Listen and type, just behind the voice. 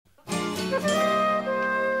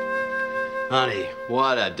Honey,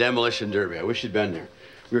 what a demolition derby. I wish you'd been there.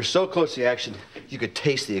 We were so close to the action, you could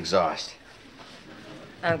taste the exhaust.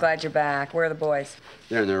 I'm glad you're back. Where are the boys?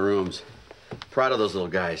 They're in their rooms. Proud of those little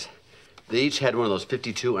guys. They each had one of those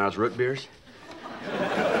 52-ounce root beers.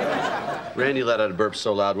 Randy let out a burp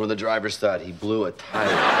so loud when the drivers thought he blew a tire.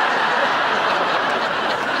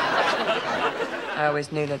 I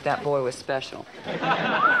always knew that boy was special.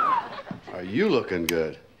 Are you looking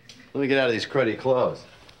good? Let me get out of these cruddy clothes.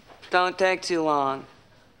 Don't take too long.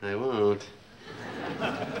 I won't.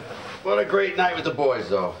 What a great night with the boys,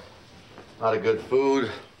 though. A lot of good food.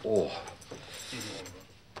 Oh.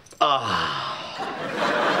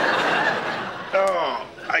 Oh,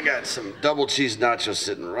 I got some double cheese nachos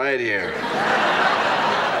sitting right here.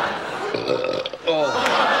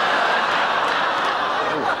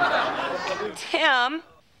 Tim.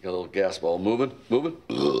 Got a little gas ball moving.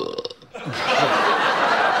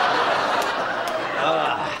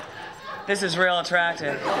 This is real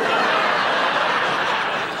attractive.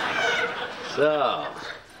 So,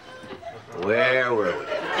 where were we?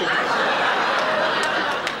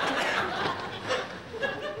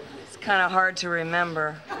 It's kind of hard to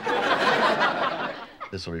remember.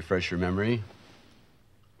 This will refresh your memory.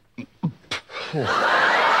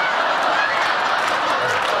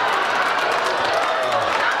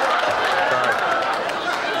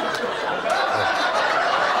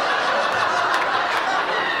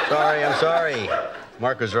 I'm sorry.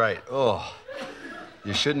 Mark was right. Oh,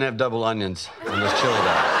 you shouldn't have double onions on this chili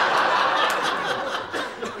dog.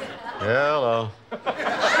 Hello.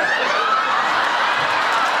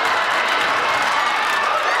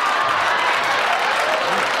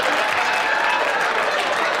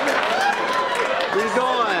 Where you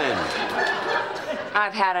going?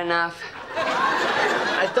 I've had enough.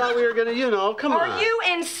 I thought we were gonna, come on. Are you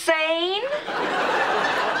insane?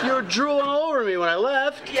 You were drooling all over me when I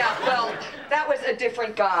left. Yeah, well, that was a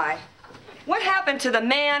different guy. What happened to the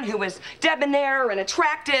man who was debonair and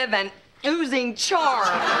attractive and oozing charm?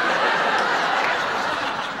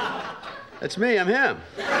 That's me, I'm him.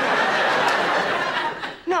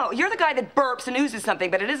 No, you're the guy that burps and oozes something,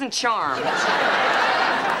 but it isn't charm.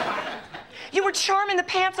 You were charming the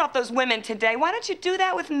pants off those women today. Why don't you do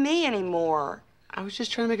that with me anymore? I was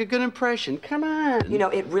just trying to make a good impression. Come on. You know,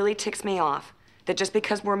 it really ticks me off that just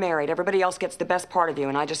because we're married, everybody else gets the best part of you,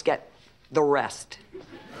 and I just get the rest.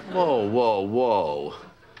 Whoa.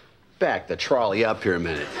 Back the trolley up here a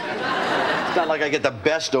minute. It's not like I get the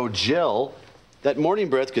best Jill. That morning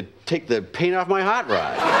breath could take the paint off my hot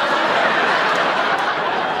rod.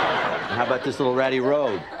 And how about this little ratty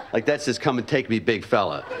road? Like that says, come and take me, big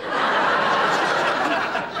fella.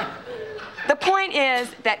 The point is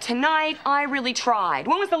that tonight I really tried.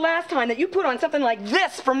 When was the last time that you put on something like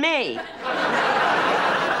this for me?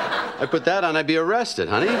 I put that on, I'd be arrested,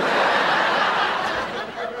 honey.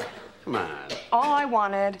 Come on. All I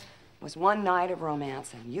wanted was one night of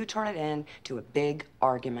romance, and you turn it into a big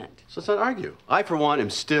argument. So let's not argue. I, for one, am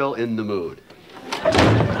still in the mood.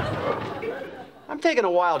 I'm taking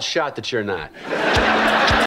a wild shot that you're not.